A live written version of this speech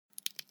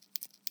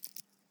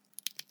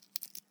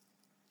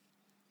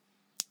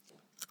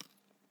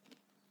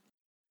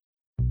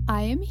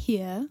I am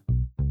here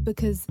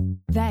because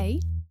they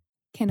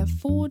can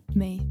afford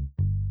me.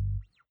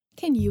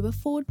 Can you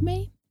afford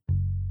me?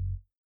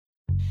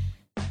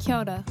 Kia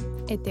ora,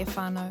 e te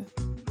whānau.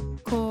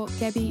 Ko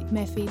Gabby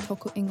Maffey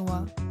tōku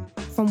ingoa.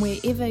 From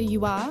wherever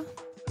you are,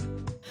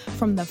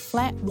 from the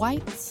flat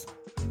whites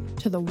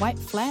to the white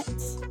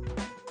flats,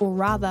 or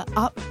rather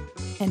up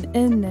and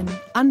in and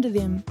under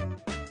them.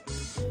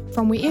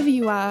 From wherever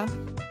you are,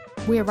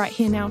 we're right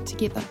here now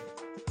together.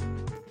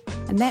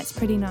 And that's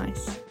pretty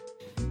nice.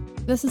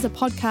 This is a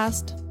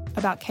podcast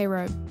about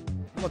K-Road.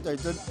 What they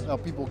did, our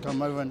people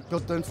come over and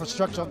built the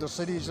infrastructure of the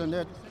cities and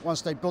that.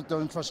 Once they built the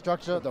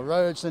infrastructure, the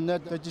roads and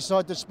that, they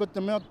decided to split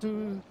them out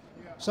to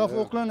South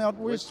Auckland, out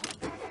west.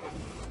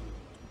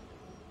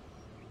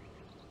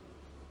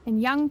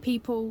 And young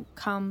people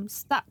come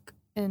stuck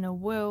in a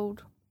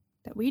world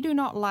that we do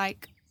not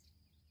like,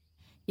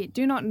 yet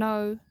do not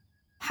know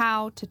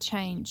how to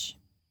change.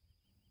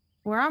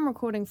 Where I'm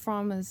recording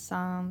from is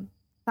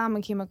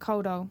Tāmaki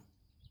Makaurau,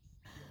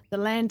 the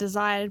land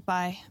desired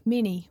by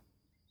many.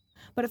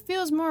 But it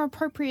feels more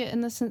appropriate in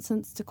this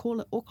instance to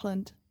call it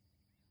Auckland.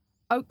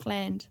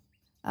 Oakland,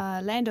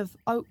 land of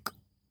oak,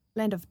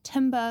 land of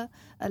timber,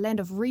 a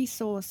land of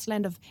resource,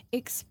 land of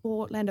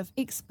export, land of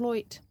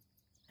exploit.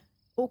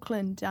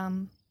 Auckland,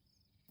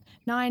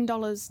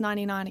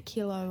 $9.99 a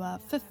kilo,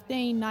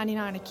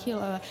 $15.99 a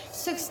kilo,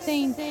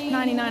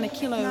 $16.99 a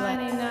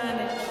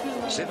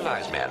kilo.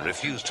 Civilized man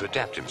refused to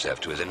adapt himself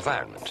to his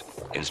environment.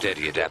 Instead,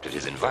 he adapted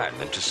his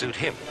environment to suit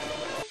him.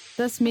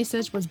 This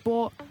message was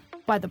brought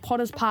by the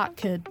Potters Park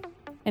Kid,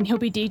 and he'll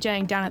be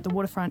DJing down at the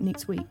waterfront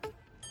next week.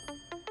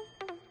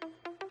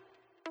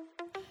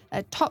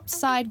 A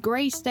topside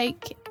grey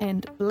steak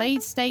and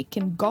blade steak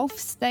and golf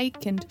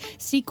steak and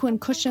sequin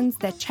cushions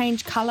that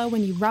change colour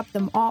when you rub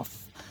them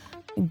off.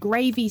 And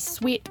gravy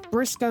sweat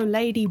Briscoe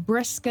lady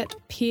brisket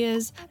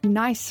peers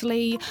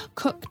nicely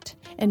cooked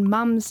in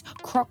mum's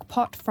crock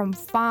pot from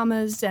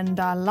farmers, and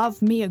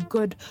love me a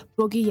good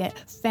boogie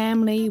at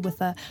family with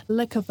a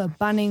lick of a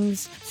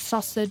Bunnings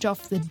sausage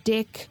off the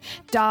deck,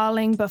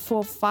 darling,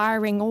 before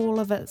firing all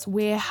of its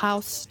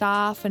warehouse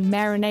staff and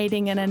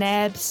marinating in an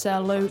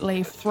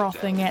absolutely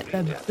frothing at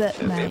the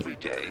bit, mate. Every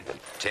day,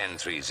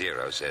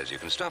 1030 says you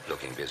can stop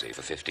looking busy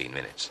for 15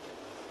 minutes.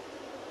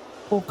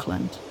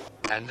 Auckland.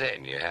 And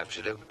then you have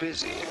to look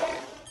busy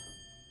again.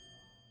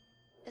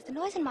 Does the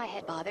noise in my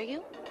head bother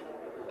you?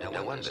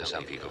 No wonder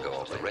some people go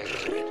off the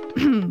rails a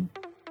bit.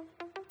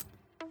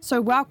 So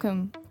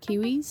welcome,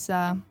 Kiwis.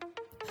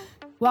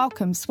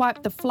 Welcome.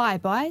 Swipe the fly,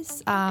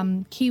 guys.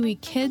 Kiwi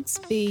kids,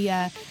 be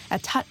a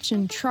touch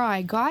and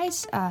try,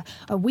 guys. A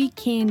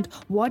weekend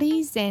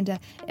waddies and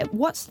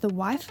what's the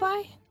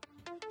Wi-Fi?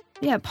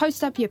 Yeah,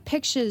 post up your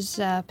pictures,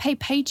 pay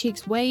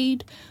paychecks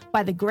weighed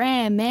by the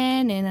gram,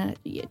 man, and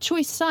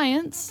choice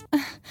science.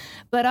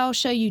 But I'll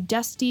show you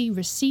dusty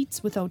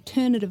receipts with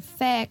alternative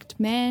fact,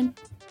 man.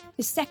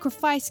 You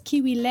sacrifice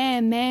Kiwi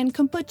lamb, man.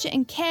 Kombucha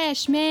in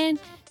cash, man.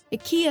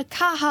 Kia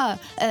kaha,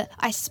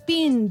 I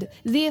spend,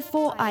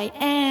 therefore I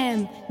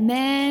am,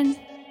 man.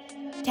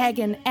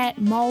 Tagging at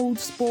mold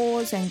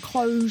spores and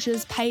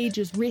closures,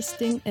 pages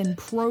resting in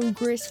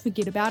progress.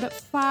 Forget about it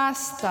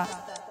faster.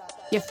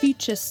 Your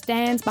future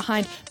stands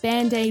behind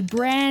Band-Aid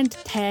brand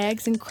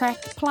tags and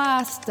cracked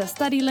plaster.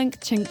 Study link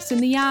chinks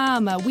in the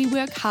armour. We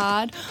work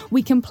hard,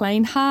 we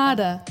complain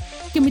harder.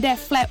 Give me that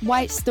flat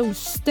white still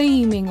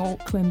steaming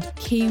Auckland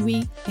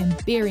Kiwi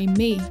and bury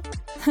me.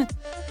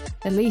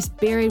 At least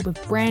buried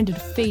with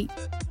branded feet.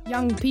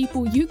 Young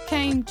people, you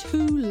came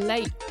too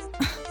late.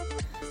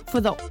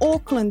 For the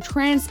Auckland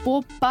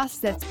transport bus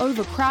that's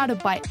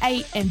overcrowded by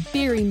 8 and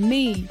bury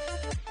me.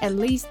 At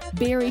least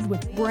buried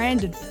with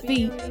branded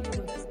feet.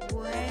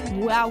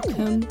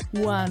 Welcome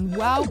one,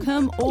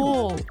 welcome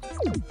all.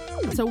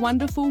 It's a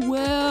wonderful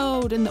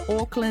world in the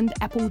Auckland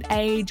appled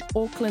age,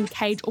 Auckland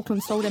cage,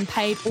 Auckland sold and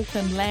paid,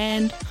 Auckland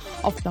land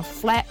of the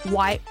flat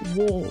white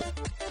wall.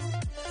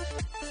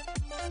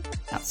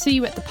 I'll see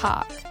you at the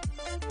park.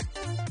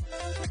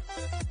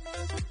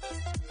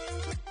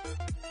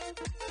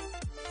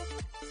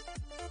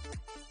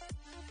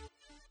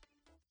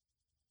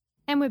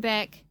 And we're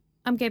back.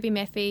 I'm Gabby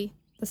Maffey.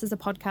 This is a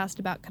podcast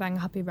about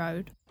Karangahape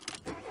Road.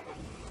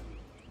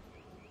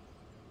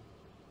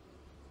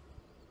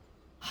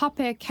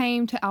 Hape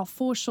came to our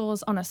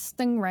foreshores on a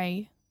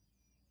stingray,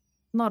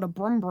 not a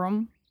brum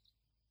brum,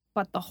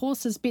 but the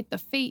horses bet the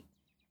feet,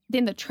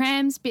 then the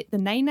trams bet the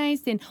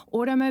nays, then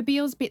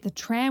automobiles bet the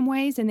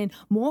tramways, and then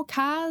more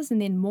cars,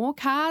 and then more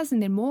cars,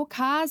 and then more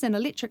cars, and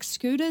electric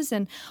scooters,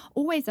 and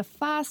always a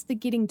faster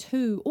getting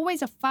to,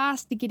 always a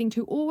faster getting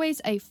to, always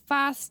a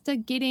faster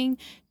getting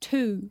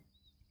to.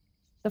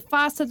 The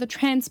faster the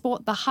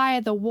transport, the higher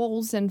the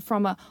walls, and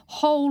from a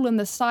hole in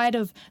the side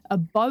of a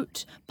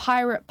boat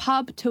pirate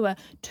pub to a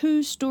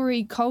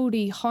 2-story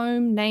coldy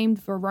home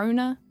named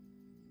Verona,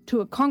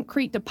 to a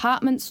concrete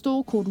department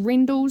store called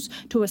Rendell's,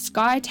 to a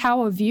sky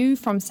tower view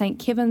from St.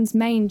 Kevin's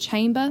main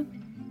chamber.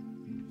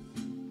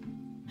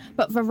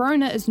 But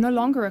Verona is no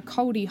longer a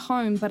coldy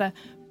home, but a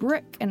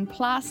brick and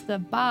plaster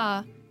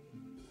bar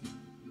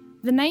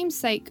The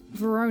namesake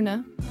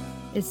Verona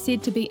is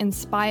said to be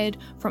inspired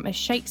from a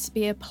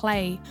Shakespeare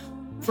play.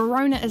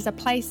 Verona is a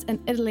place in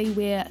Italy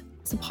where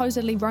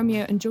supposedly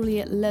Romeo and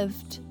Juliet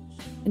lived.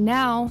 And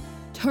now,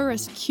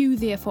 tourists queue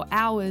there for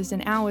hours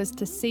and hours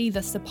to see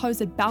the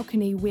supposed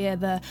balcony where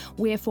the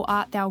 "Wherefore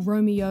art thou,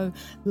 Romeo"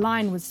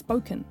 line was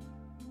spoken.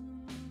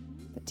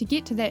 But to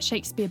get to that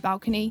Shakespeare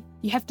balcony,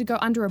 you have to go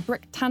under a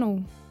brick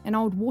tunnel, an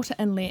old water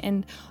inlet,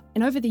 and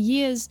over the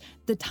years,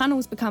 the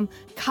tunnels become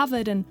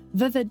covered in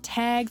vivid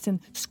tags and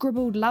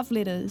scribbled love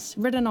letters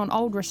written on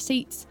old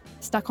receipts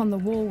stuck on the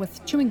wall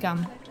with chewing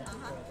gum.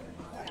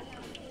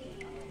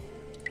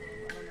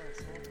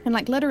 And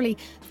like literally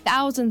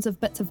thousands of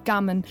bits of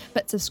gum and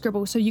bits of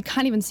scribble, so you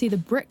can't even see the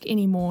brick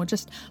anymore.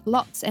 Just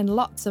lots and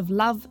lots of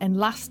love and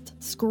lust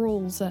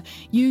scrawls. A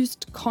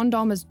used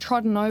condom is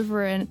trodden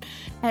over, and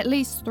at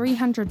least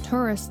 300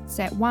 tourists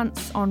at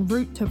once en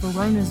route to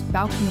Verona's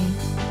balcony.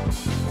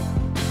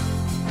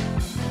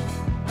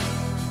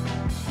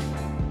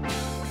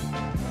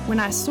 When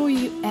I saw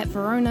you at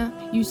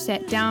Verona, you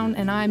sat down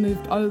and I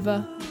moved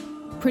over.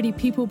 Pretty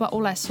people, but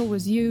all I saw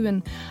was you,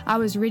 and I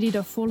was ready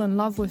to fall in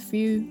love with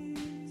you.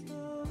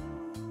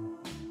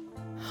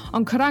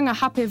 On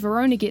Karangahape,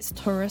 Verona gets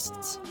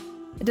tourists.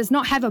 It does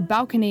not have a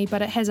balcony,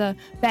 but it has a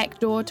back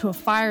door to a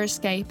fire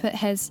escape. It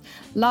has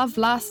love,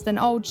 lust, and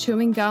old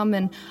chewing gum,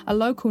 and a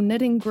local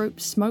knitting group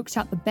smokes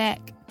out the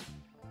back.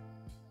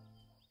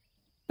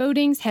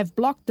 Buildings have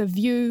blocked the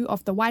view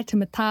of the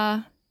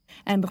Waitemata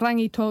and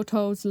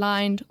Rangitotos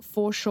lined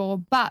foreshore,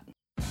 but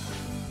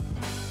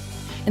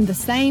in the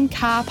same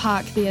car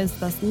park there's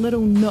this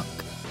little nook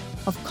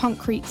of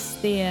concrete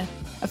stair,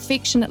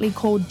 affectionately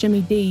called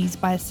Jimmy D's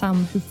by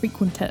some who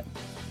frequent it.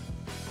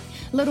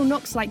 Little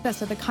nooks like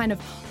this are the kind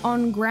of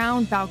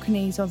on-ground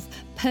balconies of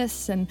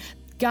piss and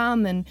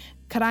gum and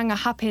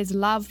Karangahape's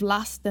love,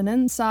 lust, and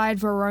inside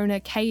Verona,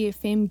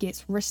 KFM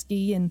gets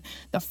risky and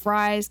the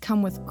fries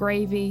come with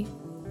gravy.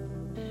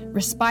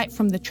 Respite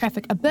from the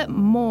traffic, a bit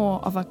more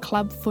of a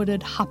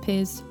club-footed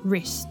hape's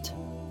rest.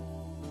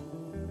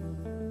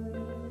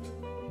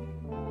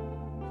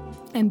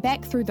 And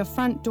back through the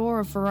front door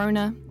of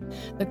Verona,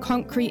 the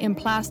concrete and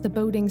plaster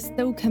building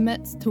still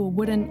commits to a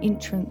wooden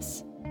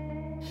entrance.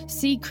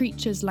 Sea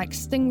creatures like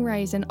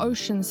stingrays and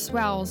ocean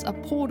swells, a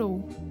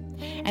portal.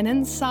 And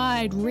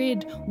inside,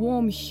 red,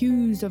 warm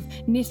hues of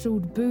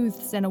nestled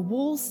booths and a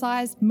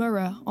wall-sized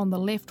mirror on the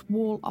left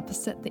wall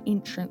opposite the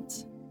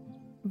entrance.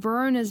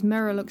 Verona's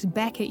mirror looks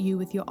back at you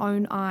with your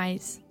own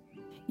eyes.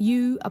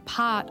 You are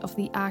part of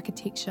the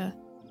architecture,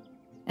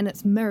 and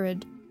it's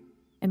mirrored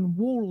and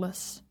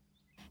wall-less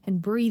and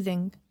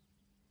breathing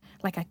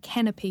like a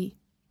canopy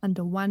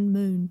under one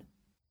moon.